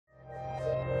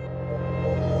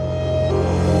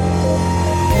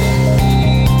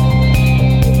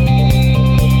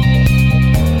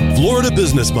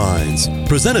Business Minds,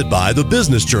 presented by the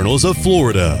Business Journals of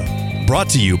Florida. Brought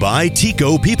to you by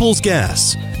Tico Peoples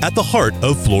Gas, at the heart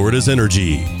of Florida's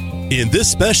energy. In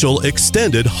this special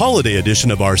extended holiday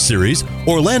edition of our series,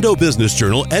 Orlando Business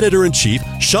Journal Editor-in-Chief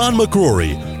Sean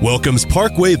McCrory welcomes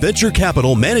Parkway Venture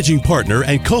Capital Managing Partner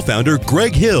and co-founder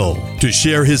Gregg Hill to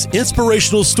share his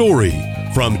inspirational story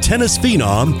from tennis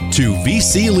phenom to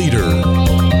VC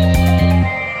leader.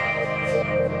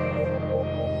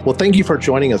 Well, thank you for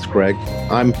joining us, Gregg.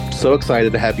 I'm so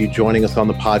excited to have you joining us on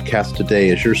the podcast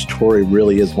today, as your story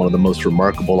really is one of the most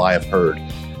remarkable I have heard.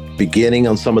 Beginning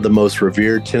on some of the most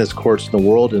revered tennis courts in the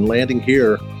world and landing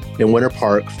here in Winter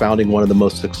Park, founding one of the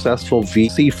most successful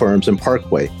VC firms in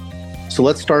Parkway. So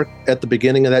let's start at the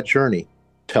beginning of that journey.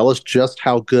 Tell us just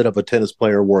how good of a tennis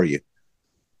player were you?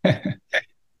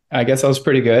 I guess I was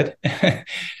pretty good.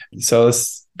 So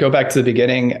let's go back to the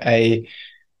beginning.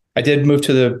 I did move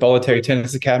to the Bollettieri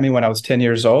Tennis Academy when I was 10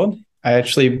 years old. I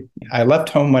left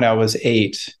home when I was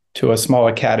 8 to a small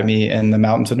academy in the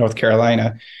mountains of North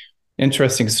Carolina.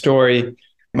 Interesting story.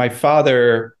 My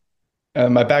father,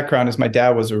 my background is my dad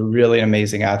was a really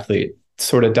amazing athlete,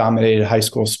 sort of dominated high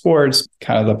school sports,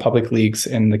 kind of the public leagues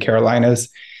in the Carolinas.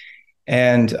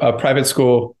 And a private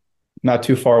school not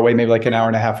too far away, maybe like an hour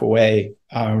and a half away,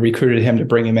 recruited him to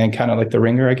bring him in, kind of like the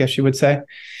ringer, I guess you would say,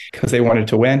 because they wanted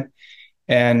to win.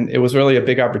 And it was really a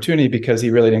big opportunity because he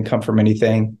really didn't come from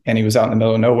anything and he was out in the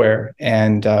middle of nowhere.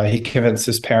 And he convinced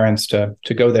his parents to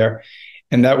go there.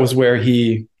 And that was where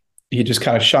he just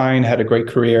kind of shined, had a great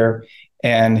career.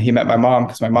 And he met my mom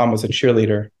because my mom was a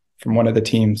cheerleader from one of the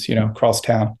teams, across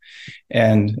town.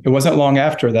 And it wasn't long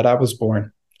after that I was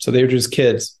born. So they were just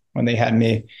kids when they had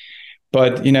me.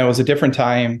 But, it was a different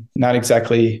time. Not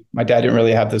exactly. My dad didn't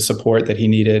really have the support that he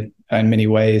needed in many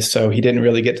ways. So he didn't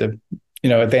really get to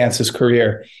advance his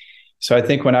career. So I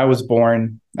think when I was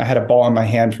born, I had a ball in my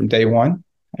hand from day one,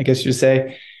 I guess you'd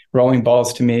say, rolling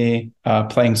balls to me,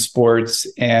 playing sports.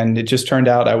 And it just turned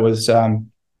out I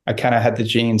kind of had the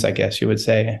genes, I guess you would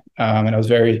say. And I was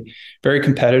very, very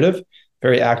competitive,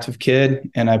 very active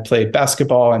kid. And I played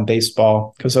basketball and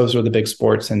baseball because those were the big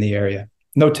sports in the area.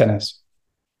 No tennis.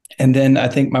 And then I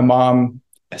think my mom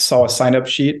saw a sign-up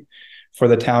sheet for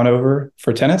the town over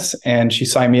for tennis. And she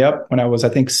signed me up when I was, I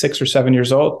think, 6 or 7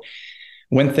 years old.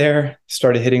 Went there,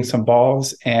 started hitting some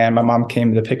balls, and my mom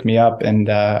came to pick me up. And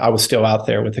I was still out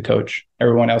there with the coach.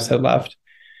 Everyone else had left.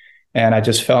 And I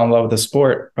just fell in love with the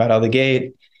sport right out of the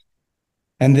gate.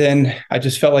 And then I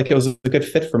just felt like it was a good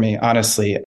fit for me,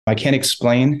 honestly. I can't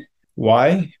explain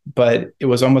why, but it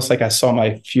was almost like I saw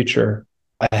my future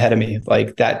ahead of me,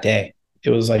 like that day.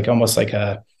 It was like almost like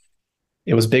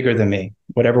it was bigger than me,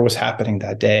 whatever was happening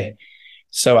that day.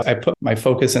 So I put my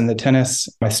focus in the tennis.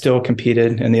 I still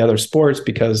competed in the other sports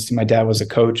because my dad was a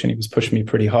coach and he was pushing me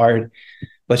pretty hard.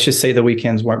 Let's just say the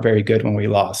weekends weren't very good when we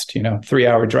lost,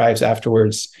 3-hour drives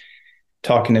afterwards,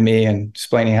 talking to me and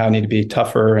explaining how I need to be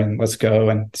tougher and let's go.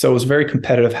 And so it was a very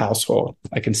competitive household,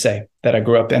 I can say, that I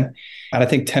grew up in. And I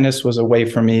think tennis was a way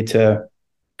for me to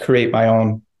create my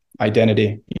own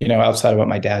identity, outside of what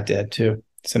my dad did too.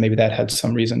 So maybe that had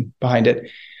some reason behind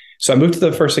it. So I moved to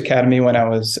the first academy when I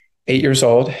was 8 years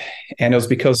old. And it was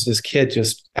because this kid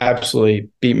just absolutely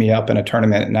beat me up in a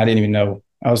tournament. And I didn't even know.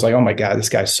 I was like, oh my God, this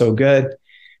guy's so good.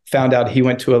 Found out he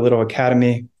went to a little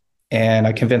academy and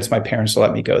I convinced my parents to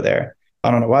let me go there. I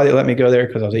don't know why they let me go there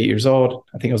because I was 8 years old.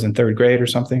 I think I was in 3rd grade or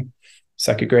something,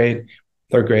 2nd grade,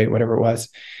 3rd grade, whatever it was.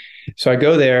 So I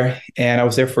go there and I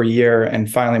was there for a year.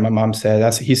 And finally, my mom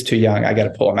said, he's too young. I got to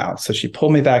pull him out. So she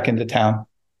pulled me back into town.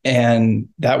 And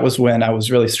that was when I was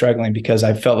really struggling because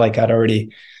I felt like I'd already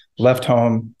left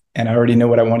home and I already knew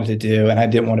what I wanted to do. And I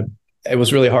didn't want to, it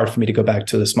was really hard for me to go back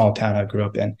to the small town I grew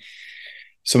up in.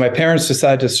 So my parents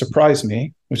decided to surprise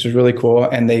me, which was really cool.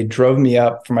 And they drove me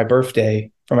up for my birthday,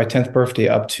 for my 10th birthday,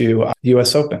 up to the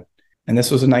US Open. And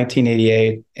this was in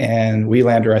 1988. And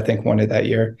Wielander, I think, won it that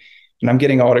year. And I'm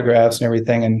getting autographs and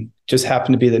everything. And just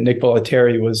happened to be that Nick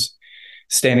Bollettieri was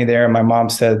standing there. And my mom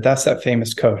said, that's that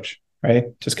famous coach, right?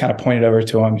 Just kind of pointed over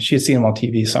to him. She had seen him on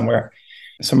TV somewhere.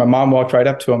 So my mom walked right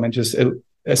up to him and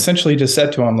essentially just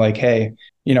said to him, like, hey,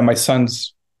 my son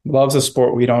loves a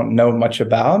sport we don't know much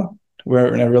about.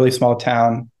 We're in a really small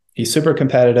town. He's super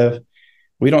competitive.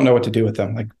 We don't know what to do with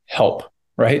him. Like, help,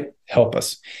 right? Help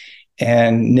us.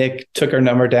 And Nick took her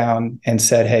number down and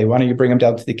said, hey, why don't you bring him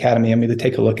down to the academy and maybe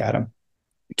take a look at him?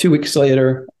 2 weeks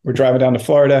later, we're driving down to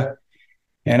Florida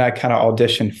and I kind of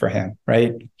auditioned for him,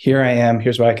 right? Here I am.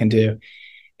 Here's what I can do.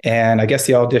 And I guess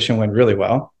the audition went really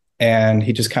well. And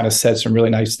he just kind of said some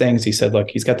really nice things. He said, look,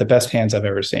 he's got the best hands I've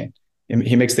ever seen.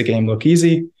 He makes the game look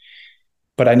easy,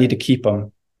 but I need to keep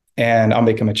him and I'll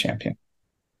make him a champion.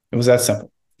 It was that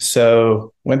simple.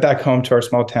 So went back home to our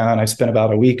small town. I spent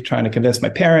about a week trying to convince my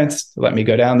parents to let me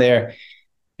go down there.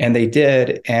 And they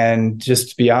did. And just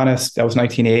to be honest, that was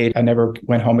 1988. I never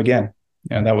went home again.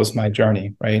 That was my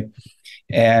journey, right?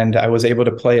 And I was able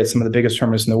to play at some of the biggest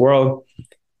tournaments in the world.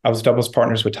 I was doubles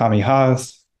partners with Tommy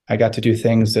Haas. I got to do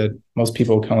things that most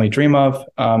people can only dream of.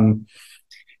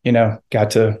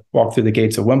 Got to walk through the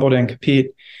gates of Wimbledon,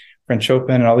 compete, French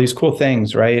Open, and all these cool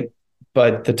things, right?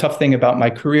 But the tough thing about my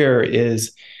career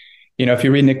is, if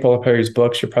you read Nick Bollettieri's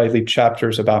books, you'll probably read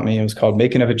chapters about me. It was called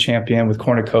Making of a Champion with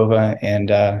Kornikova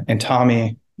and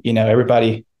Tommy.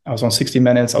 Everybody. I was on 60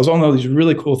 Minutes. I was on all these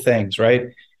really cool things, right?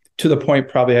 To the point,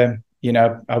 probably,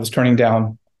 I was turning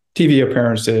down TV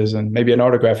appearances and maybe an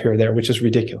autograph here or there, which is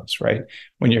ridiculous, right?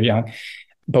 When you're young.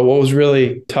 But what was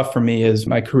really tough for me is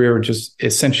my career just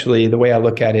essentially, the way I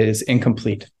look at it, is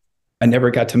incomplete. I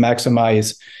never got to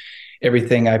maximize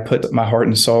everything I put my heart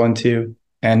and soul into.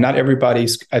 And not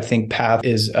everybody's, I think, path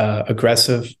is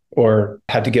aggressive or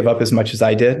had to give up as much as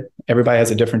I did. Everybody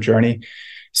has a different journey.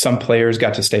 Some players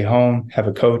got to stay home, have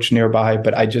a coach nearby,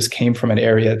 but I just came from an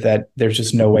area that there's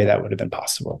just no way that would have been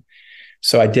possible.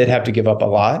 So I did have to give up a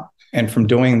lot. And from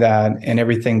doing that and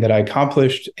everything that I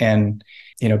accomplished and,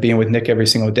 being with Nick every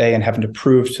single day and having to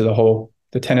prove to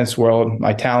the tennis world,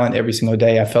 my talent every single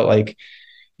day, I felt like,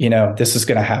 this is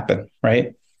going to happen.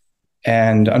 Right.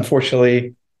 And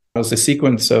unfortunately, it was a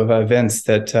sequence of events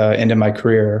that ended my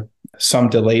career. Some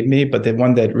delayed me, but the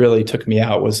one that really took me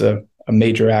out was a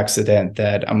major accident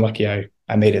that I'm lucky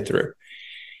I made it through.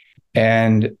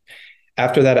 And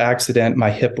after that accident, my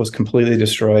hip was completely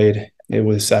destroyed. It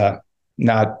was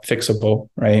not fixable,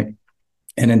 right?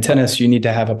 And in tennis, you need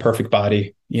to have a perfect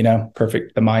body,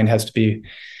 perfect. The mind has to be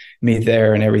me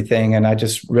there and everything. And I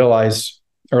just realized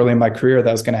early in my career that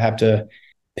I was going to have to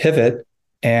pivot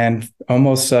and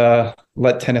almost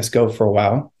let tennis go for a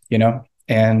while,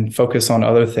 and focus on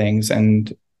other things.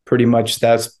 And pretty much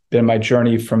that's been my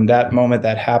journey from that moment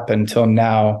that happened till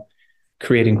now,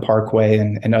 creating Parkway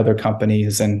and other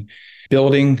companies and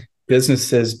building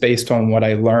businesses based on what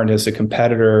I learned as a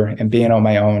competitor and being on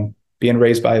my own, being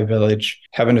raised by a village,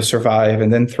 having to survive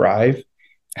and then thrive,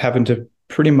 having to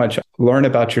pretty much learn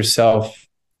about yourself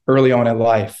early on in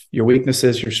life, your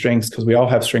weaknesses, your strengths, because we all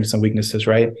have strengths and weaknesses,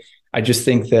 right? I just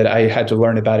think that I had to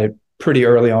learn about it pretty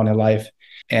early on in life.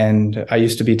 And I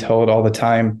used to be told all the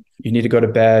time, you need to go to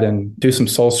bed and do some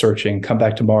soul searching, come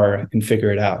back tomorrow and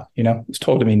figure it out. It was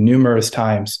told to me numerous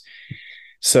times.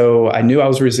 So I knew I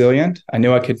was resilient. I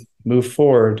knew I could move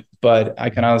forward, but I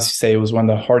can honestly say it was one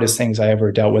of the hardest things I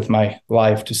ever dealt with in my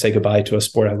life, to say goodbye to a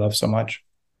sport I love so much.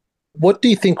 What do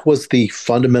you think was the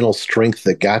fundamental strength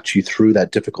that got you through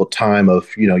that difficult time of,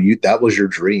 that was your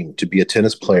dream to be a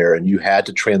tennis player and you had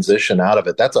to transition out of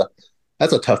it? That's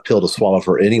a tough pill to swallow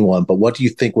for anyone. But what do you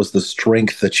think was the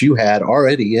strength that you had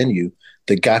already in you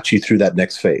that got you through that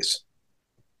next phase?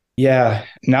 Yeah.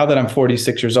 Now that I'm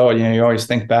 46 years old, you always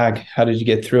think back, how did you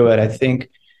get through it? I think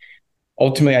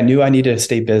ultimately I knew I needed to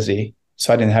stay busy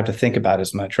so I didn't have to think about it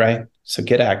as much, right? So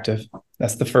get active.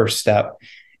 That's the first step.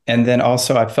 And then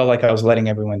also I felt like I was letting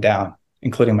everyone down,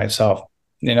 including myself.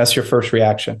 That's your first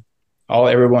reaction.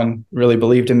 Everyone really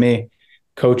believed in me,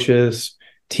 coaches,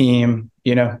 team,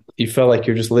 you feel like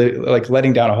you're just like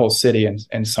letting down a whole city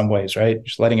in some ways, right?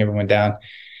 Just letting everyone down.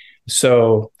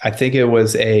 So I think it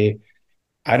was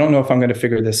I don't know if I'm going to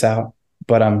figure this out,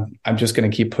 but I'm just going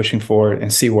to keep pushing forward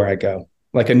and see where I go,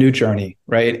 like a new journey,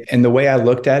 right? And the way I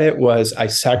looked at it was I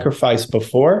sacrificed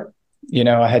before.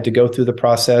 I had to go through the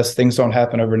process. Things don't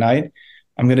happen overnight.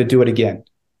 I'm going to do it again.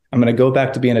 I'm going to go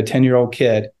back to being a 10-year-old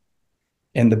kid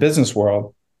in the business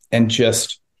world and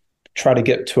just try to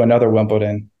get to another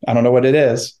Wimbledon. I don't know what it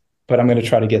is, but I'm going to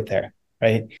try to get there,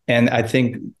 right? And I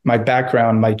think my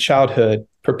background, my childhood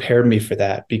prepared me for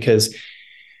that because,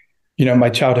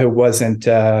 my childhood wasn't,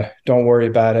 don't worry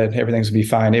about it, everything's going to be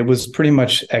fine. It was pretty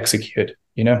much execute,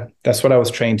 that's what I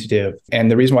was trained to do. And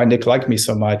the reason why Nick liked me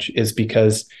so much is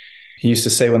because he used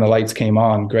to say when the lights came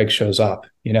on, Gregg shows up,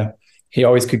 he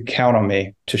always could count on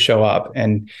me to show up.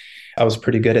 And I was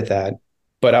pretty good at that.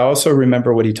 But I also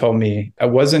remember what he told me. I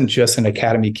wasn't just an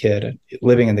academy kid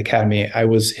living in the academy. I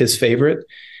was his favorite,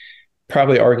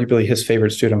 probably arguably his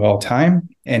favorite student of all time.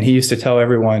 And he used to tell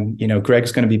everyone,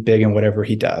 Gregg's going to be big in whatever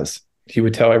he does. He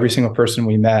would tell every single person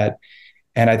we met.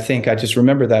 And I think I just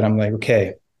remember that. I'm like,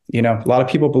 okay, a lot of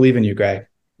people believe in you, Gregg.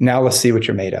 Now let's see what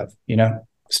you're made of,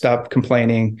 stop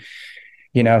complaining,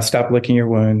 stop licking your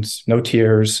wounds, no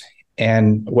tears.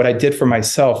 And what I did for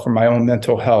myself, for my own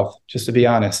mental health, just to be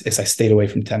honest, is I stayed away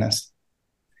from tennis.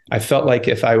 I felt like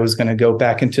if I was going to go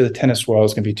back into the tennis world, it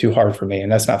was going to be too hard for me.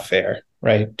 And that's not fair,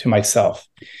 right? To myself.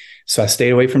 So I stayed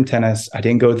away from tennis. I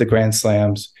didn't go to the Grand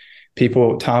Slams.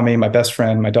 People, Tommy, my best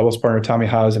friend, my doubles partner, Tommy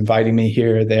Howe, is inviting me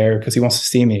here or there because he wants to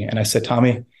see me. And I said,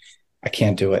 Tommy, I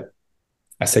can't do it.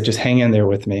 I said, just hang in there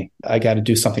with me. I got to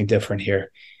do something different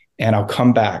here. And I'll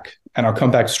come back, and I'll come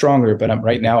back stronger. But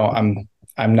right now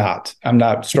I'm not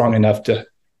strong enough to,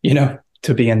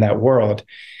 to be in that world.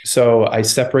 So I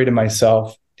separated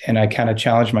myself, and I kind of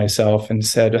challenged myself and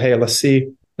said, hey, let's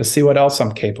see what else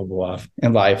I'm capable of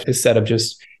in life, instead of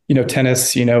just,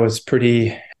 tennis, is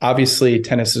pretty, obviously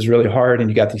tennis is really hard, and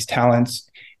you got these talents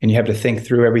and you have to think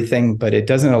through everything, but it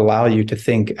doesn't allow you to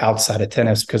think outside of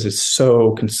tennis because it's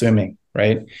so consuming,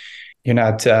 right? You're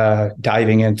not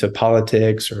diving into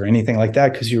politics or anything like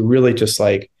that because you're really just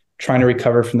like trying to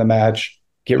recover from the match,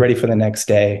 get ready for the next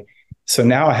day. So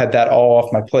now I had that all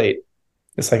off my plate.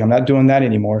 It's like, I'm not doing that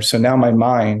anymore. So now my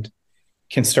mind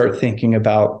can start thinking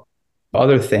about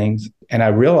other things. And I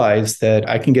realized that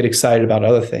I can get excited about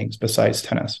other things besides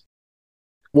tennis.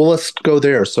 Well, let's go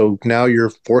there. So now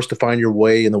you're forced to find your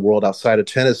way in the world outside of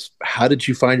tennis. How did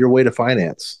you find your way to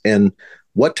finance? And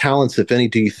what talents, if any,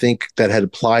 do you think that had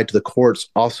applied to the courts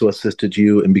also assisted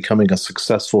you in becoming a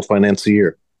successful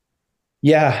financier?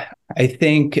 Yeah, I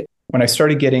think when I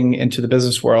started getting into the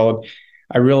business world,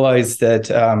 I realized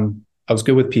that I was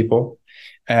good with people.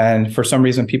 And for some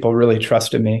reason, people really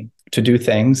trusted me to do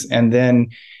things. And then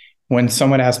when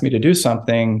someone asked me to do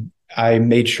something, I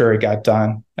made sure it got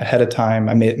done ahead of time.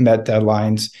 I met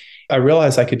deadlines. I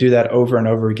realized I could do that over and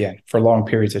over again for long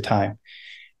periods of time.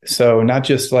 So not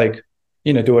just like,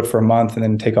 do it for a month and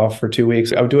then take off for 2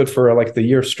 weeks. I would do it for like the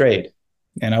year straight,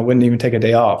 and I wouldn't even take a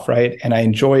day off, right? And I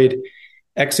enjoyed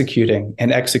executing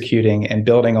and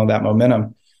building on that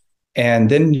momentum.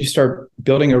 And then you start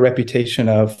building a reputation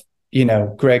of,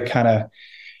 Gregg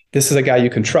this is a guy you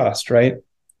can trust, right?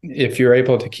 If you're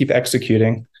able to keep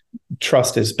executing,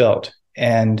 trust is built.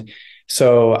 And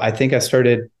so I think I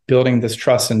started building this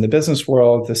trust in the business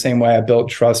world the same way I built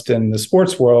trust in the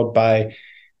sports world, by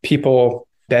people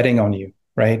betting on you,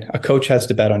 right? A coach has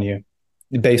to bet on you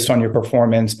based on your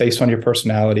performance, based on your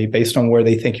personality, based on where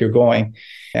they think you're going.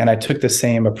 And I took the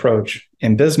same approach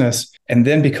in business. And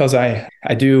then because I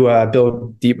do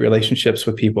build deep relationships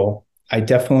with people, I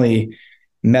definitely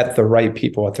met the right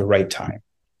people at the right time,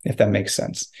 if that makes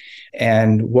sense.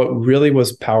 And what really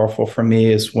was powerful for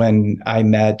me is when I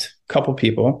met a couple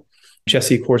people.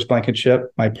 Jesse Coors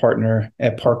Blankenship, my partner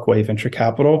at Parkway Venture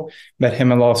Capital, met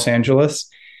him in Los Angeles.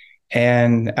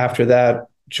 And after that,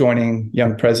 joining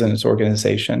Young Presidents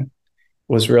Organization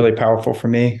was really powerful for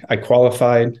me. I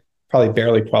qualified, probably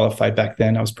barely qualified back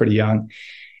then. I was pretty young.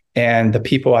 And the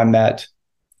people I met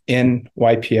in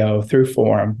YPO through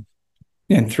Forum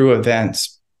and through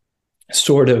events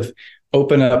sort of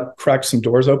cracked some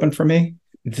doors open for me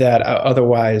that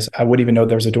otherwise I wouldn't even know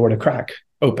there was a door to crack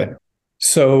open.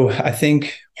 So I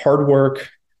think hard work,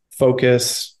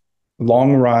 focus,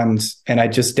 long runs, and I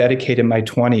just dedicated my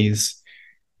 20s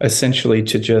essentially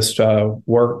to just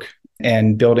work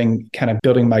and building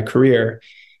my career.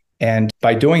 And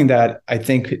by doing that, I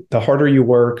think the harder you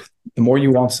work, the more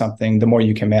you want something, the more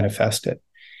you can manifest it.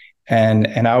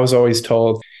 And I was always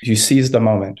told, you seize the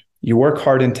moment. You work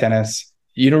hard in tennis.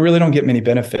 You don't get many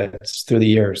benefits through the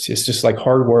years. It's just like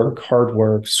hard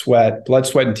work, sweat, blood,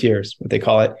 sweat, and tears, what they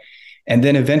call it. And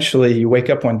then eventually you wake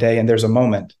up one day and there's a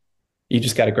moment. You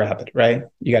just got to grab it, right?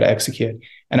 You got to execute.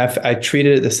 And I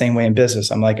treated it the same way in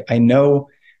business. I'm like, I know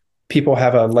people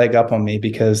have a leg up on me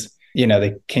because,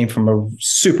 they came from a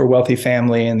super wealthy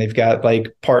family and they've got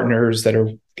like partners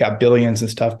that got billions and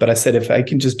stuff. But I said, if I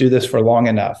can just do this for long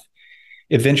enough,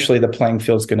 eventually the playing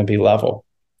field is going to be level.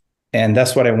 And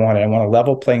that's what I wanted. I want a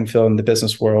level playing field in the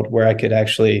business world where I could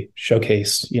actually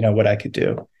showcase, what I could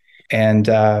do. And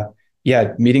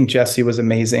meeting Jesse was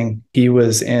amazing. He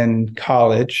was in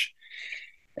college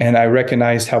and I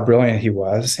recognized how brilliant he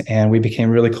was. And we became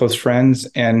really close friends.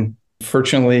 And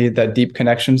fortunately, that deep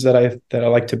connections that I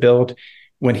like to build,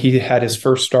 when he had his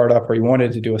first startup or he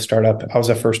wanted to do a startup, I was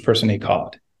the first person he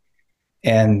called.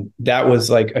 And that was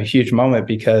like a huge moment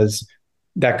because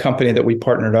that company that we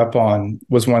partnered up on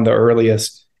was one of the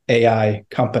earliest AI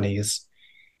companies.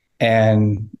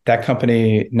 And that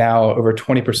company now, over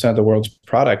 20% of the world's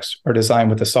products are designed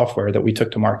with the software that we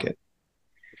took to market.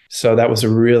 So that was a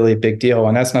really big deal.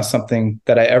 And that's not something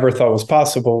that I ever thought was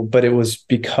possible, but it was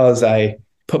because I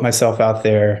put myself out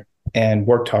there and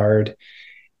worked hard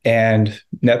and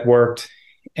networked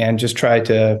and just tried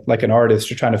to, like an artist,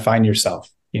 you're trying to find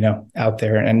yourself, out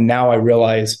there. And now I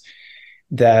realize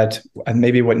that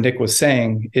maybe what Nick was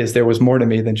saying is there was more to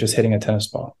me than just hitting a tennis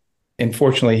ball. And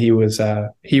fortunately,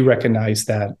 he recognized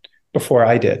that before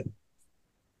I did.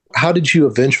 How did you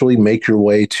eventually make your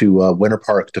way to Winter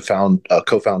Park to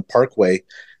co-found Parkway?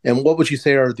 And what would you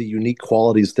say are the unique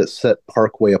qualities that set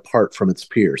Parkway apart from its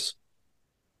peers?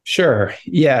 Sure.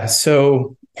 Yeah.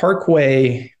 So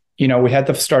Parkway, we had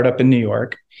the startup in New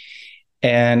York.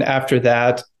 And after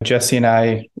that, Jesse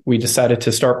and we decided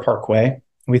to start Parkway.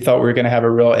 We thought we were going to have a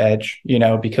real edge,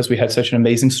 because we had such an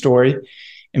amazing story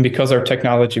and because our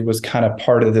technology was kind of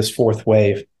part of this fourth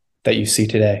wave that you see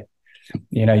today.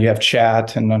 You have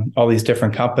chat and all these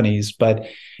different companies, but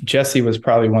Jesse was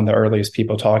probably one of the earliest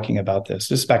people talking about this.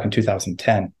 This is back in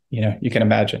 2010, you can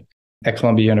imagine, at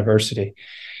Columbia University.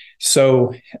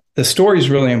 So the story is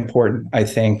really important, I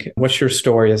think. What's your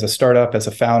story as a startup, as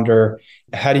a founder?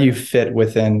 How do you fit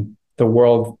within the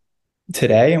world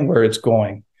today and where it's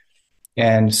going?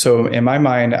 And so in my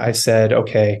mind, I said,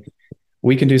 okay,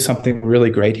 we can do something really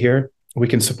great here. We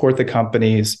can support the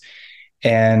companies.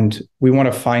 And we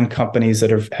want to find companies that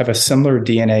have a similar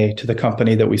DNA to the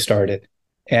company that we started.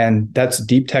 And that's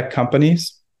deep tech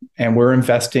companies. And we're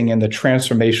investing in the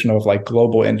transformation of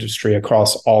global industry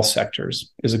across all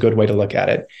sectors is a good way to look at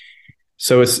it.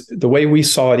 So it's the way we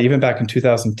saw it, even back in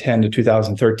 2010 to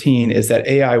 2013, is that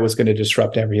AI was going to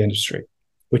disrupt every industry,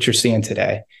 which you're seeing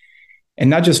today. And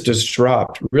not just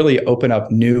disrupt, really open up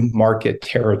new market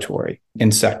territory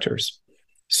in sectors.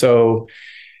 So,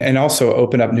 and also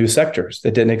open up new sectors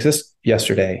that didn't exist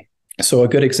yesterday. So a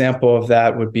good example of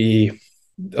that would be,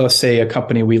 let's say, a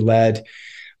company we led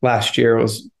last year.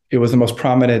 It was the most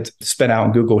prominent spin out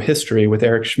in Google history with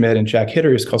Eric Schmidt and Jack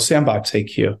Hittery. It's called Sandbox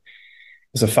AQ. It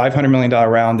was a $500 million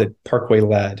round that Parkway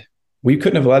led. We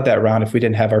couldn't have led that round if we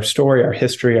didn't have our story, our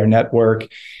history, our network.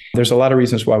 There's a lot of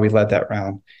reasons why we led that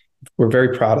round. We're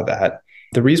very proud of that.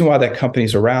 The reason why that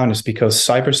company's around is because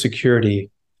cybersecurity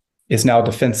is now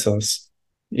defenseless.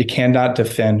 It cannot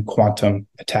defend quantum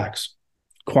attacks.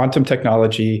 Quantum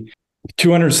technology,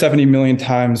 270 million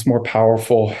times more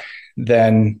powerful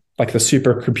than the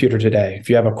supercomputer today, if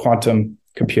you have a quantum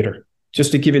computer,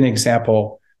 just to give you an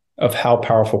example of how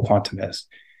powerful quantum is.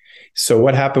 So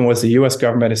what happened was the US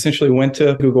government essentially went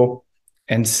to Google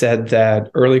and said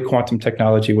that early quantum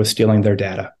technology was stealing their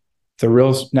data. It's a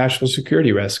real national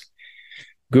security risk.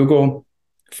 Google,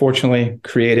 fortunately,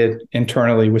 created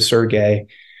internally with Sergey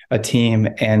a team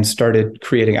and started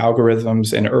creating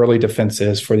algorithms and early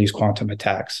defenses for these quantum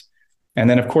attacks. And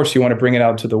then, of course, you want to bring it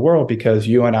out to the world because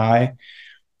you and I,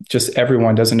 just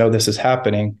everyone doesn't know this is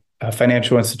happening.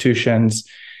 Financial institutions,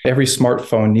 every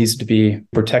smartphone needs to be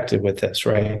protected with this,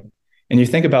 right? And you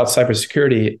think about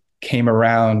cybersecurity came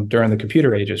around during the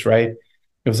computer ages, right?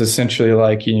 It was essentially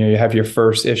you have your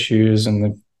first issues and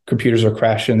the computers are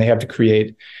crashing. They have to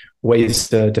create ways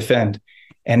to defend.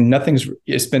 And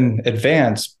it's been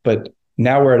advanced, but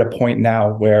now we're at a point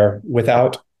now where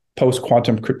without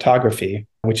post-quantum cryptography,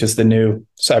 which is the new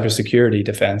cybersecurity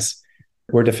defense,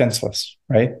 we're defenseless,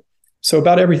 right? So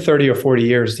about every 30 or 40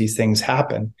 years, these things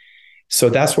happen. So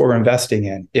that's what we're investing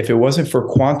in. If it wasn't for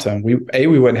quantum, we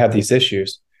wouldn't have these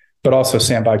issues, but also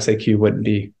Sandbox AQ wouldn't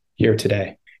be here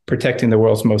today, protecting the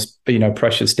world's most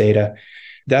precious data.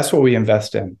 That's what we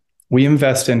invest in. We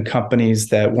invest in companies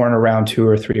that weren't around 2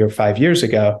 or 3 or 5 years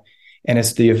ago. And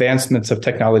it's the advancements of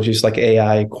technologies like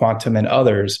AI, quantum, and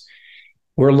others.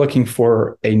 We're looking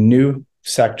for a new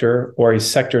sector or a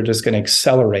sector that's going to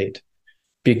accelerate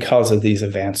because of these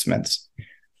advancements.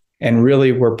 And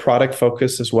really, we're product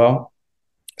focused as well.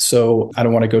 So I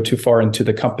don't want to go too far into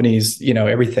the companies,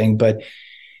 everything, but,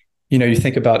 you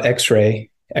think about X-ray.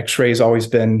 X-ray has always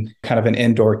been kind of an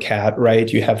indoor cat, right?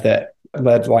 You have that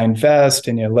lead line vest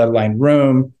and your lead line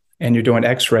room, and you're doing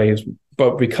X-rays.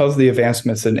 But because of the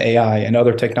advancements in AI and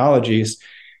other technologies,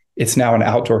 it's now an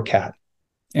outdoor cat.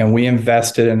 And we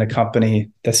invested in a company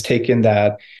that's taken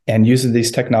that and using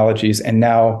these technologies. And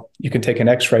now you can take an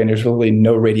X-ray and there's really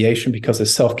no radiation because it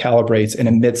self-calibrates and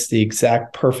emits the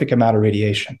exact perfect amount of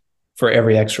radiation for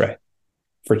every X-ray.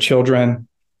 For children,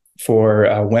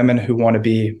 for women who want to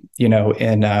be, in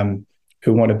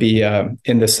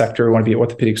this sector, who want to be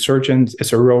orthopedic surgeons,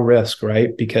 it's a real risk,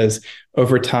 right? Because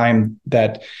over time,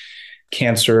 that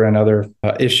cancer and other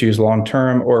issues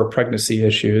long-term or pregnancy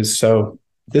issues. So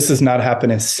this has not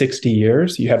happened in 60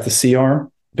 years. You have the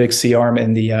C-arm, big C-arm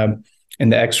in the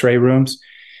X-ray rooms.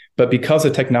 But because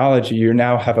of technology, you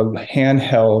now have a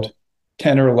handheld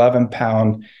 10 or 11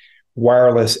 pound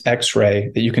wireless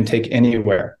X-ray that you can take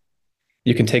anywhere.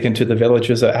 You can take into the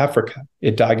villages of Africa.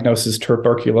 It diagnoses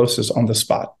tuberculosis on the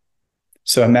spot.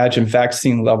 So imagine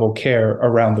vaccine level care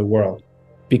around the world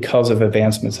because of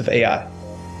advancements of AI.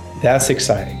 That's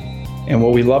exciting. And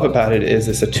what we love about it is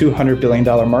it's a $200 billion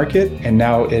market, and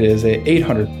now it is a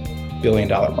 $800 billion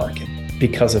market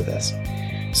because of this.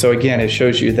 So again, it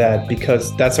shows you that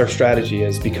because that's our strategy,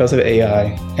 is because of AI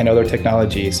and other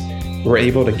technologies, we're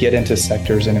able to get into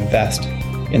sectors and invest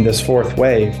in this fourth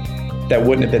wave that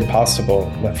wouldn't have been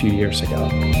possible a few years ago.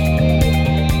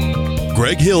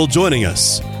 Gregg Hill joining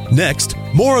us. Next,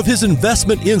 more of his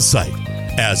investment insight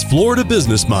as Florida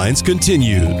Business Minds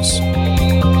continues.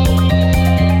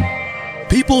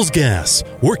 People's Gas,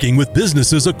 working with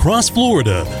businesses across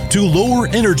Florida to lower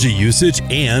energy usage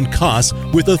and costs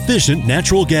with efficient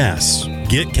natural gas.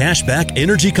 Get cashback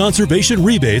energy conservation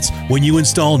rebates when you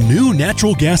install new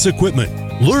natural gas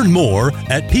equipment. Learn more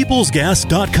at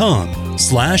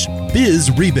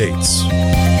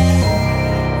peoplesgas.com/bizrebates.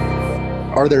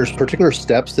 Are there particular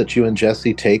steps that you and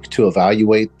Jesse take to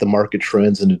evaluate the market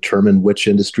trends and determine which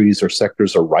industries or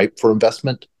sectors are ripe for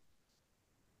investment?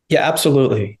 Yeah,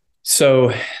 absolutely.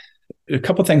 So a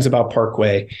couple things about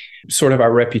Parkway, sort of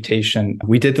our reputation.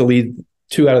 We did the lead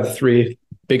 2 out of the 3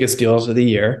 biggest deals of the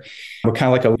year. We're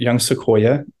kind of like a young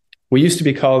Sequoia. We used to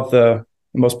be called the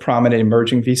most prominent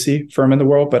emerging VC firm in the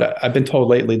world, but I've been told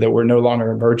lately that we're no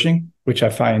longer emerging, which I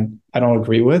find I don't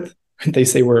agree with. They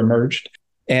say we're emerged.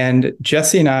 And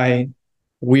Jesse and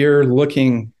we're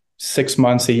looking 6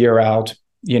 months, a year out,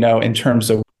 in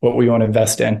terms of what we want to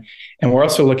invest in. And we're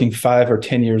also looking 5 or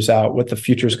 10 years out, what the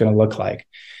future is going to look like.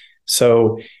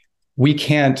 So we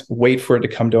can't wait for it to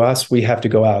come to us. We have to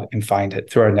go out and find it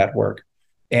through our network.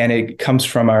 And it comes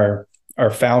from our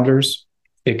founders.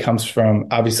 It comes from,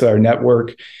 obviously, our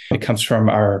network. It comes from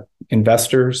our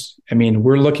investors. I mean,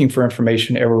 we're looking for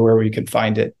information everywhere we can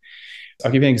find it.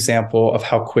 I'll give you an example of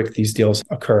how quick these deals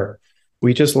occur.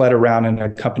 We just led a round in a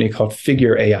company called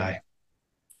Figure AI,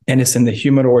 and it's in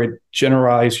the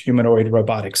generalized humanoid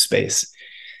robotics space.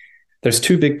 There's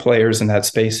 2 big players in that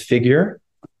space, Figure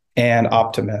and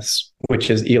Optimus,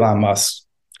 which is Elon Musk's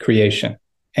creation.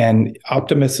 And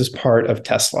Optimus is part of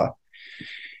Tesla.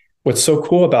 What's so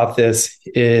cool about this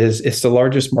is it's the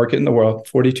largest market in the world,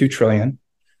 42 trillion.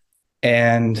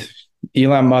 And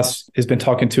Elon Musk has been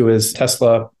talking to his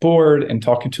Tesla board and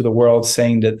talking to the world,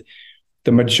 saying that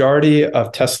the majority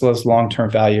of Tesla's long-term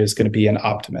value is going to be in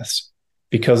Optimus,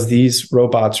 because these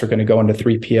robots are going to go into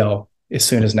 3PL as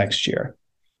soon as next year.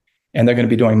 And they're going to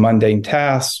be doing mundane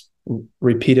tasks,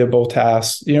 repeatable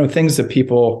tasks, things that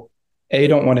people,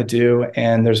 don't want to do,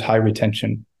 and there's high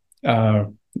retention,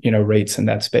 rates in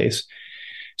that space.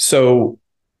 So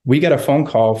we got a phone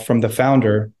call from the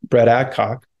founder, Brett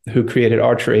Adcock, who created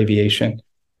Archer Aviation.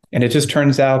 And it just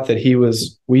turns out that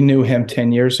we knew him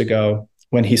 10 years ago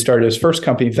when he started his first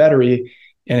company, Vettery,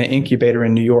 in an incubator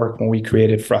in New York when we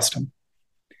created Phenom.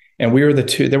 And we were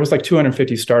there was like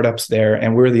 250 startups there,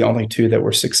 and we were the only 2 that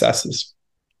were successes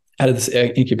out of this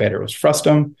incubator. It was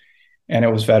Phenom and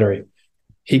it was Vettery.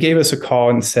 He gave us a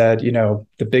call and said,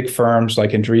 the big firms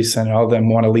like Andreessen and all of them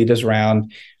want to lead us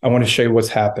around. I want to show you what's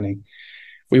happening.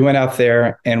 We went out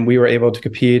there and we were able to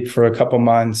compete for a couple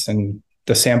months, and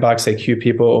the Sandbox AQ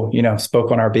people, spoke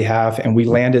on our behalf, and we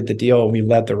landed the deal and we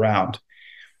led the round.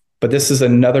 But this is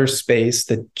another space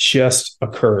that just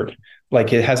occurred.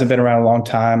 Like, it hasn't been around a long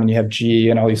time, and you have GE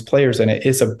and all these players in it.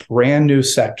 It's a brand new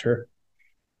sector,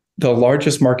 the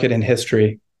largest market in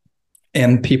history.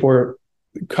 And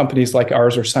companies like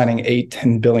ours are signing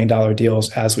 $8-10 billion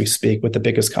deals as we speak with the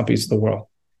biggest companies in the world.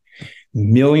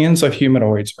 Millions of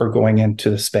humanoids are going into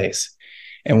the space.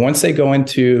 And once they go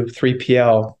into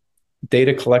 3PL,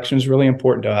 data collection is really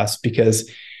important to us because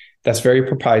that's very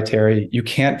proprietary. You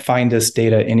can't find this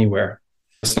data anywhere.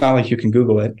 It's not like you can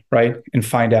Google it, right? And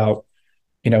find out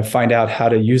how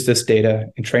to use this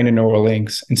data and train a neural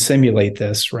links and simulate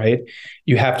this, right?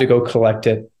 You have to go collect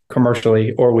it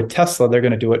commercially, or with Tesla, they're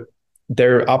going to do it.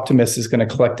 Their Optimus is going to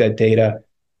collect that data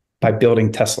by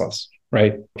building Teslas,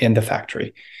 right, in the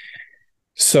factory.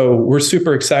 So we're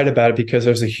super excited about it because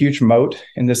there's a huge moat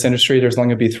in this industry. There's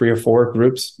only going to be 3 or 4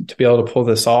 groups to be able to pull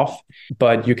this off.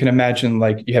 But you can imagine,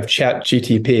 like, you have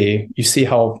ChatGPT. You see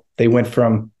how they went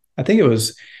from, I think it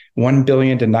was 1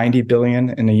 billion to 90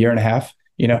 billion in a year and a half,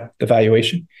 the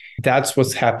valuation. That's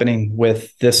what's happening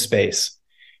with this space.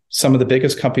 Some of the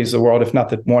biggest companies in the world, if not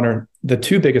the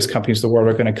 2 biggest companies in the world,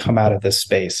 are going to come out of this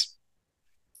space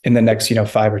in the next,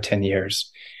 5 or 10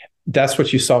 years. That's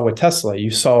what you saw with Tesla.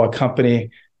 You saw a company,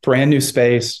 brand new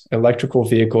space, electrical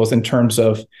vehicles in terms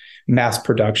of mass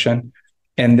production.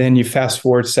 And then you fast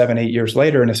forward 7-8 years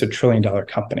later, and it's $1 trillion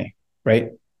company,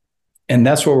 right? And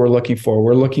that's what we're looking for.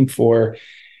 We're looking for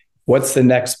what's the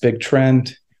next big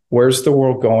trend? Where's the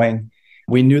world going?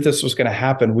 We knew this was going to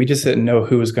happen. We just didn't know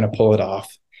who was going to pull it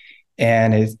off.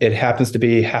 And it happens to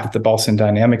be half the Boston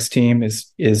Dynamics team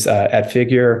is at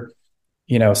Figure.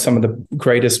 some of the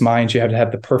greatest minds. You have to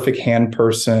have the perfect hand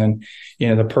person,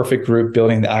 the perfect group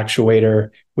building the actuator,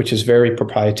 which is very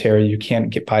proprietary. You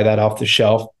can't buy that off the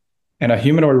shelf. And a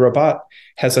humanoid robot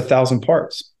has 1,000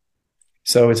 parts.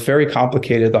 So it's very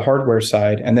complicated, the hardware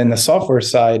side. And then the software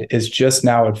side is just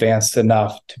now advanced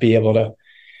enough to be able to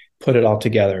put it all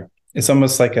together. It's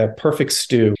almost like a perfect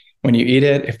stew. When you eat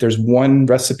it, if there's one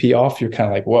recipe off, you're kind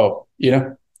of like, whoa,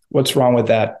 what's wrong with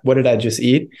that? What did I just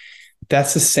eat?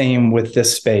 That's the same with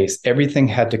this space. Everything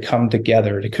had to come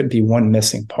together. It couldn't be one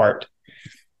missing part.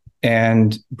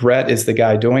 And Brett is the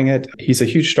guy doing it. He's a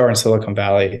huge star in Silicon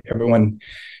Valley. Everyone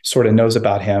sort of knows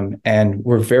about him. And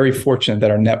we're very fortunate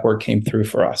that our network came through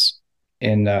for us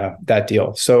in that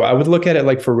deal. So I would look at it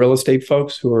like for real estate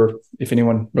folks who are, if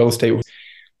anyone, real estate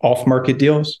off-market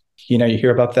deals, you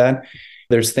hear about that.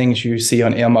 There's things you see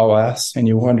on MLS and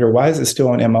you wonder, why is it still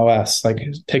on MLS? Like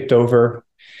it's picked over.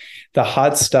 The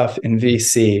hot stuff in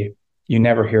VC, you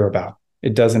never hear about.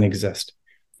 It doesn't exist.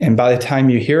 And by the time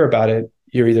you hear about it,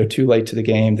 you're either too late to the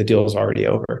game, the deal is already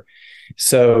over.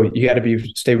 So you got to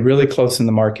stay really close in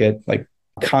the market, like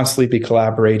constantly be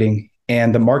collaborating.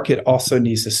 And the market also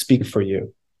needs to speak for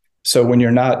you. So when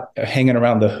you're not hanging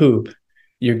around the hoop,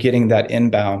 you're getting that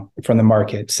inbound from the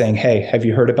market saying, hey, have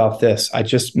you heard about this? I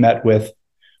just met with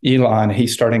Elon.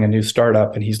 He's starting a new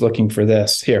startup and he's looking for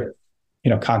this. Here,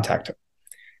 contact him.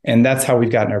 And that's how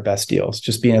we've gotten our best deals,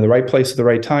 just being in the right place at the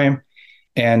right time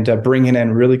and bringing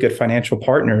in really good financial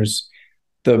partners.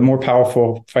 The more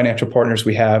powerful financial partners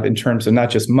we have in terms of not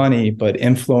just money, but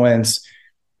influence,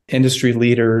 industry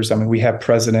leaders. I mean, we have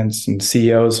presidents and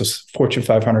CEOs of Fortune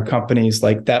 500 companies.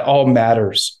 Like that all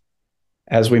matters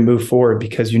as we move forward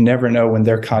because you never know when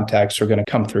their contacts are going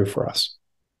to come through for us.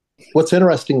 What's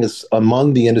interesting is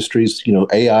among the industries,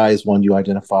 AI is one you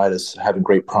identified as having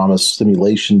great promise,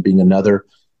 simulation being another.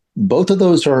 Both of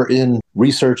those are in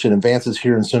research and advances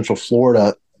here in Central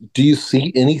Florida. Do you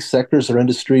see any sectors or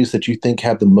industries that you think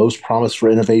have the most promise for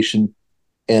innovation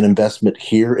and investment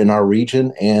here in our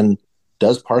region? And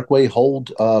does Parkway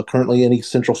hold currently any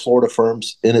Central Florida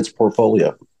firms in its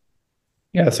portfolio?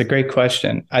 Yeah, that's a great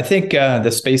question. I think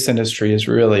the space industry is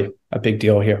really a big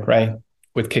deal here, right?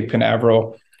 With Cape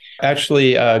Canaveral.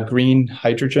 Actually, green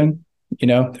hydrogen,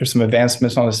 there's some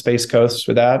advancements on the Space Coast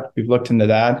with that. We've looked into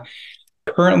that.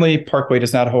 Currently, Parkway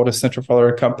does not hold a Central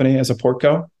Florida company as a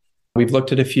portco. We've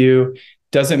looked at a few.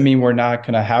 Doesn't mean we're not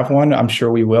going to have one. I'm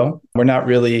sure we will. We don't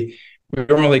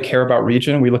really care about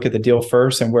region. We look at the deal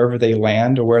first, and wherever they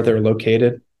land or where they're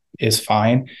located is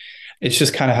fine. It's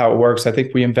just kind of how it works. I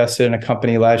think we invested in a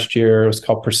company last year. It was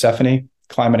called Persephone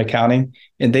Climate Accounting,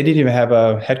 and they didn't even have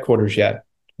a headquarters yet.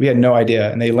 We had no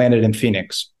idea, and they landed in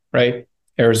Phoenix, right?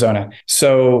 Arizona.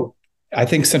 So I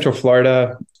think Central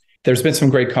Florida, there's been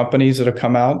some great companies that have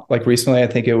come out. Like recently, I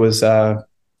think it was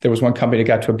there was one company that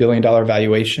got to $1 billion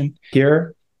valuation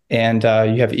here, and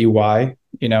you have EY,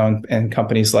 and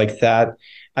companies like that.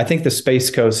 I think the Space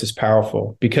Coast is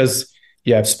powerful because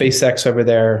you have SpaceX over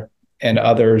there and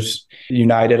others,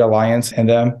 United Alliance and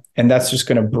them, and that's just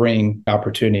going to bring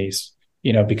opportunities,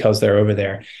 because they're over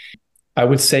there. I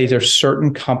would say there's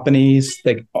certain companies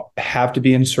that have to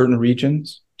be in certain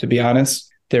regions, to be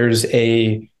honest. There's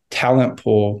a talent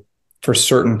pool for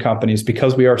certain companies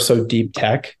because we are so deep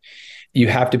tech. You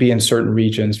have to be in certain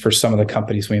regions for some of the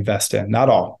companies we invest in, not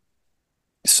all.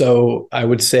 So I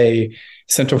would say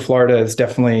Central Florida is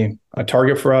definitely a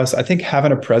target for us. I think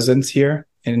having a presence here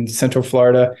in Central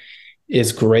Florida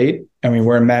is great. I mean,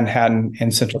 we're in Manhattan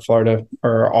in Central Florida,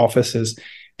 or our offices,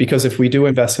 because if we do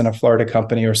invest in a Florida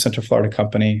company or Central Florida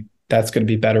company, that's going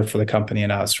to be better for the company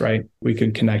and us, right? We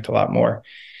can connect a lot more.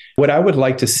 What I would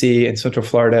like to see in Central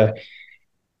Florida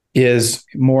is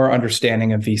more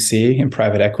understanding of VC and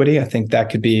private equity. I think that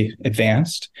could be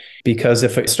advanced because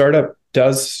if a startup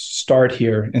does start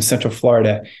here in Central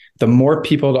Florida, the more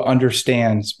people to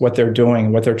understand what they're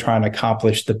doing, what they're trying to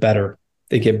accomplish, the better.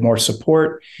 They get more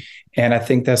support. And I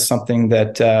think that's something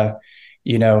that,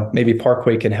 maybe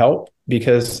Parkway can help,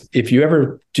 because if you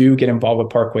ever do get involved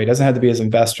with Parkway, it doesn't have to be as an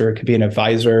investor, it could be an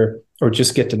advisor or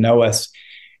just get to know us.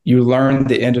 You learn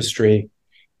the industry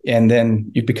and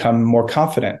then you become more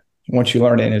confident once you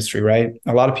learn the industry, right?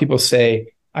 A lot of people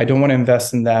say, I don't want to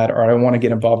invest in that, or I don't want to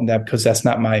get involved in that because that's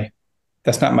not my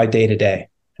day-to-day,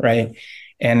 right?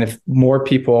 And if more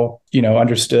people,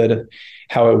 understood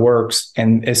how it works,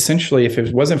 and essentially if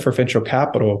it wasn't for venture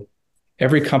capital,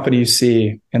 every company you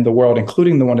see in the world,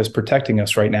 including the one that's protecting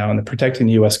us right now and protecting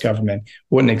the US government,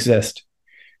 wouldn't exist.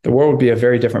 The world would be a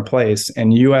very different place.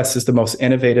 And US is the most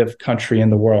innovative country in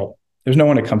the world. There's no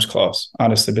one that comes close,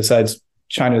 honestly, besides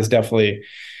China is definitely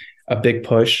a big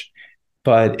push.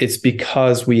 But it's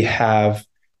because we have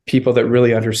people that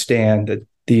really understand that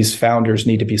these founders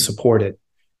need to be supported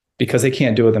because they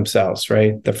can't do it themselves,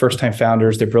 right? The first-time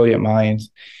founders, they're brilliant minds.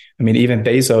 I mean, even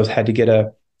Jeff Bezos had to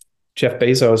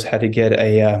get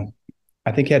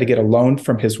I think he had to get a loan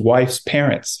from his wife's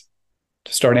parents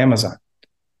to start Amazon.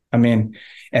 I mean,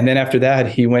 and then after that,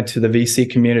 he went to the VC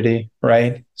community,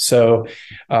 right? So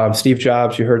Steve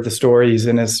Jobs, you heard the story. He's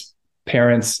in his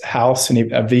parents' house and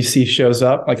a VC shows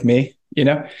up, like me,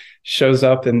 shows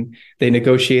up and they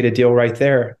negotiate a deal right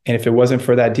there. And if it wasn't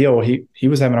for that deal, he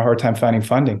was having a hard time finding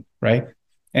funding, right?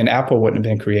 And Apple wouldn't have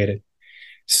been created.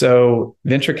 So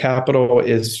venture capital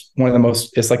is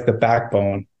it's like the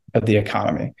backbone of the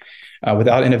economy.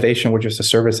 Without innovation, we're just a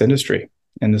service industry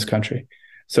in this country.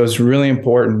 So it's really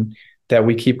important that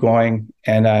we keep going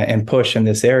and push in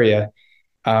this area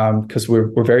because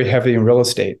we're very heavy in real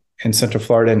estate in Central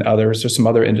Florida and others. There's some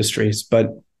other industries, but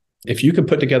if you could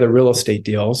put together real estate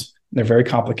deals, they're very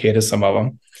complicated, some of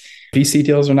them. VC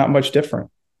deals are not much different.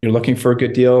 You're looking for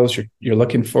good deals. You're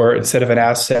looking for, instead of an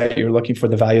asset, you're looking for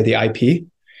the value of the IP.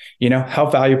 How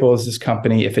valuable is this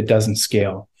company if it doesn't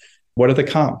scale? What are the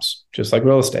comps? Just like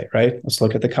real estate, right? Let's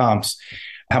look at the comps.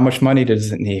 How much money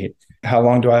does it need? How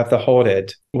long do I have to hold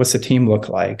it? What's the team look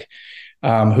like?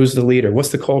 Who's the leader? What's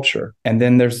the culture? And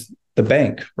then there's the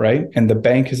bank, right? And the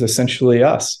bank is essentially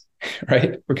us,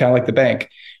 right? We're kind of like the bank.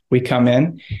 We come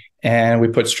in and we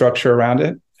put structure around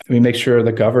it. We make sure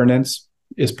the governance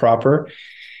is proper.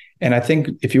 And I think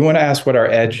if you want to ask what our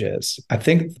edge is, I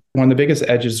think one of the biggest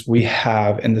edges we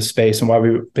have in the space and why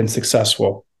we've been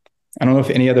successful, I don't know if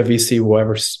any other VC will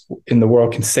ever in the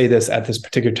world can say this at this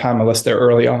particular time, unless they're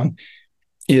early on,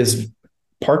 is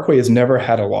Parkway has never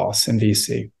had a loss in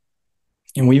VC.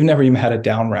 And we've never even had a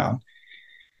down round.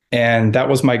 And that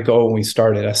was my goal when we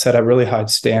started. I set a really high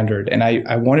standard. And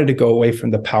I wanted to go away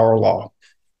from the power law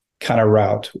kind of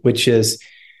route, which is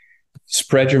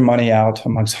spread your money out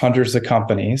amongst hundreds of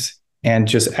companies and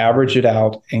just average it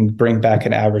out and bring back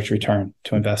an average return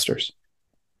to investors.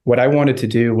 What I wanted to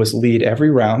do was lead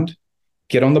every round,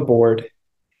 get on the board,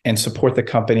 and support the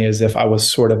company as if I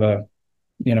was sort of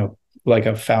like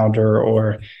a founder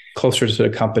or closer to the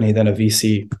company than a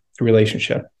VC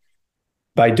relationship.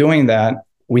 By doing that,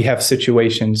 we have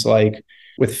situations like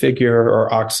with Figure or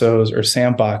Oxos or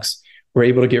Sandbox, we're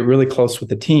able to get really close with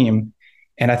the team.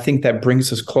 And I think that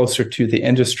brings us closer to the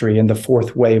industry and the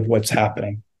fourth wave, what's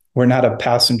happening. We're not a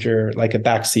passenger, like a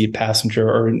backseat passenger,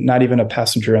 or not even a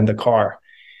passenger in the car.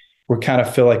 We kind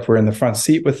of feel like we're in the front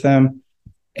seat with them.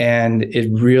 And it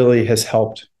really has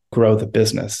helped grow the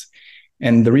business.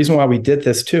 And the reason why we did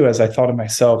this too, as I thought to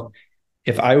myself,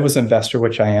 if I was an investor,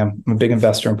 which I am, I'm a big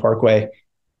investor in Parkway,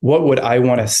 what would I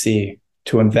want to see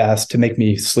to invest to make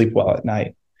me sleep well at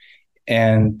night?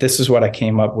 And this is what I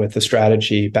came up with, the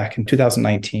strategy back in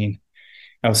 2019.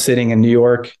 I was sitting in New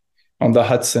York on the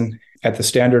Hudson at the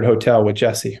Standard Hotel with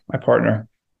Jesse, my partner.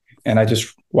 And I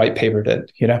just white papered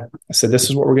it. I said, this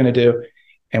is what we're going to do.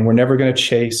 And we're never going to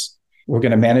chase. We're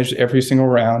going to manage every single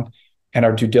round. And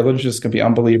our due diligence is going to be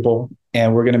unbelievable.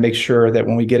 And we're going to make sure that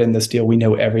when we get in this deal, we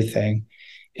know everything.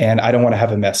 And I don't want to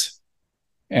have a miss.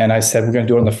 And I said, we're going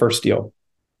to do it on the first deal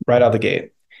right out of the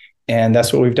gate. And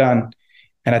that's what we've done.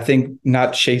 And I think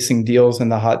not chasing deals in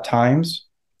the hot times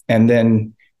and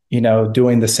then,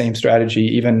 doing the same strategy,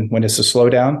 even when it's a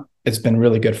slowdown, it's been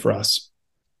really good for us.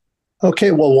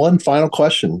 Okay. Well, one final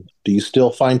question. Do you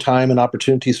still find time and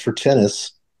opportunities for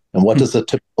tennis? And what does a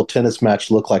typical tennis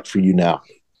match look like for you now?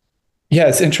 Yeah,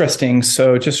 it's interesting.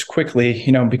 So just quickly,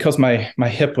 because my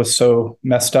hip was so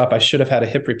messed up, I should have had a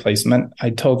hip replacement.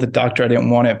 I told the doctor I didn't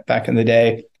want it back in the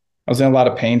day. I was in a lot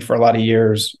of pain for a lot of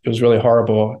years. It was really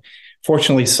horrible.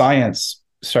 Fortunately, science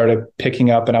started picking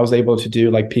up and I was able to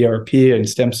do like PRP and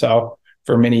stem cell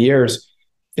for many years.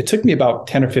 It took me about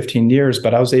 10 or 15 years,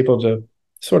 but I was able to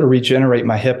sort of regenerate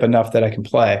my hip enough that I can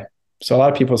play. So a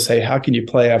lot of people say, how can you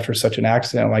play after such an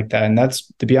accident like that? And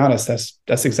that's, to be honest,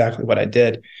 that's exactly what I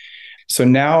did. So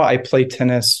now I play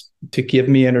tennis to give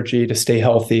me energy, to stay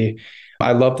healthy.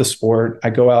 I love the sport.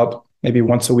 I go out maybe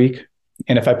once a week.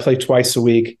 And if I play twice a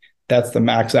week, that's the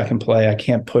max I can play. I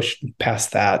can't push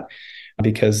past that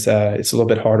because it's a little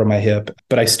bit hard on my hip.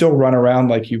 But I still run around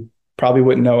like you probably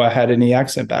wouldn't know I had any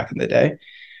accident back in the day.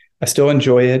 I still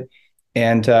enjoy it.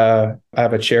 And I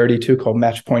have a charity too called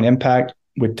Match Point Impact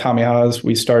with Tommy Haas.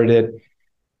 We started it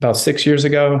about 6 years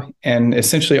ago. And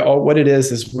essentially what it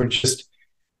is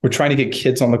we're trying to get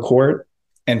kids on the court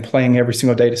and playing every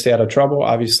single day to stay out of trouble,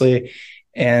 obviously.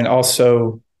 And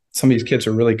also some of these kids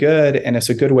are really good. And it's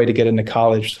a good way to get into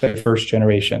college, the first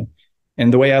generation.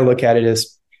 And the way I look at it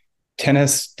is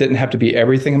tennis didn't have to be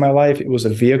everything in my life. It was a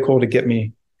vehicle to get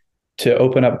me to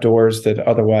open up doors that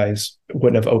otherwise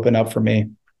wouldn't have opened up for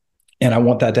me. And I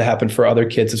want that to happen for other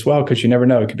kids as well, because you never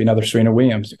know. It could be another Serena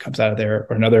Williams that comes out of there,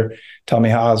 or another Tommy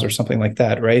Haas or something like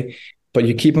that, right? But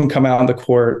you keep them coming out on the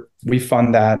court, we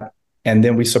fund that, and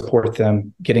then we support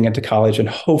them getting into college and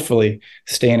hopefully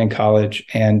staying in college.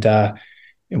 And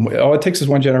all it takes is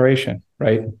one generation,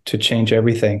 right, to change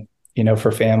everything,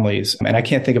 for families. And I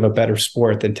can't think of a better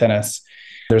sport than tennis.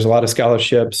 There's a lot of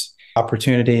scholarships,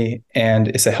 opportunity, and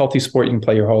it's a healthy sport you can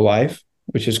play your whole life,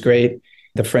 which is great.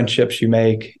 The friendships you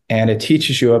make, and it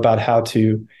teaches you about how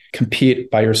to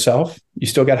compete by yourself. You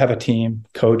still got to have a team,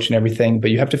 coach and everything,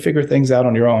 but you have to figure things out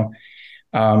on your own.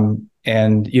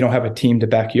 And you don't have a team to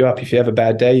back you up. If you have a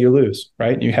bad day, you lose,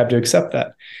 right? You have to accept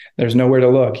that. There's nowhere to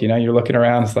look. You're looking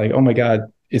around. It's like, oh my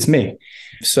God, it's me.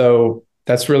 So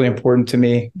that's really important to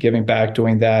me, giving back,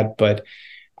 doing that. But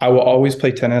I will always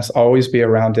play tennis, always be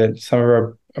around it. Some of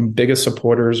our biggest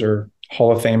supporters are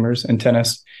Hall of Famers in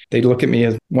tennis. They look at me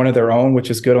as one of their own, which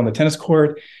is good on the tennis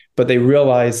court, but they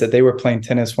realize that they were playing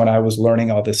tennis when I was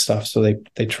learning all this stuff. So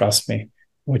they trust me,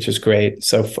 which is great.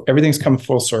 So everything's come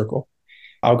full circle.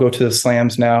 I'll go to the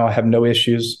slams now. I have no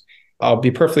issues. I'll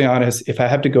be perfectly honest. If I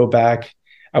have to go back,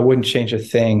 I wouldn't change a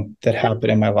thing that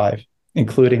happened in my life,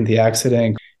 including the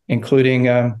accident, including,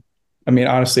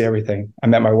 honestly, everything. I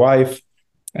met my wife.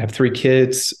 I have 3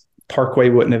 kids. Parkway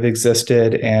wouldn't have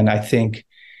existed. And I think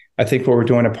what we're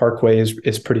doing at Parkway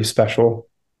is pretty special.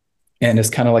 And it's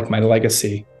kind of like my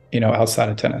legacy, outside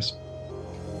of tennis.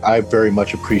 I very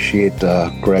much appreciate,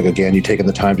 Gregg, again, you taking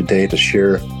the time today to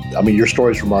share. Your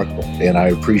story is remarkable, and I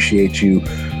appreciate you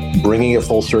bringing it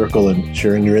full circle and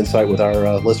sharing your insight with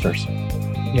our listeners.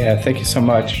 Yeah, thank you so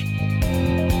much.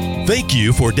 Thank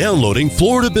you for downloading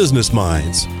Florida Business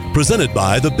Minds, presented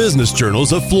by the Business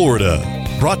Journals of Florida,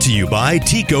 brought to you by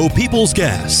TECO Peoples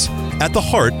Gas, at the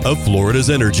heart of Florida's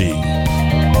energy.